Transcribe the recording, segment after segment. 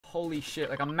Holy shit.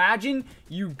 Like, imagine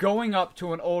you going up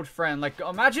to an old friend. Like,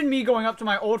 imagine me going up to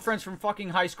my old friends from fucking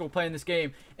high school playing this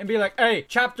game and be like, hey,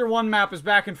 chapter 1 map is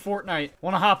back in Fortnite.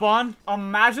 Wanna hop on?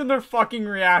 Imagine their fucking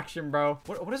reaction, bro.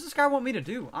 What does this guy want me to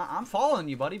do? I'm following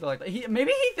you, buddy. But like,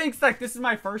 maybe he thinks like this is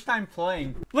my first time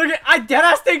playing. Look at, I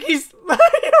deadass think he's,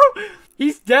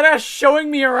 he's deadass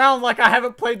showing me around like I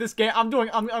haven't played this game. I'm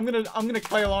gonna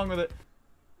play along with it.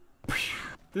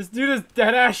 This dude is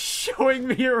deadass showing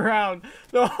me around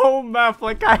the whole map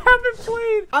like I haven't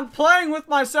played. I'm playing with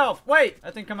myself. Wait,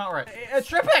 that didn't come out right. It's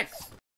Tripix.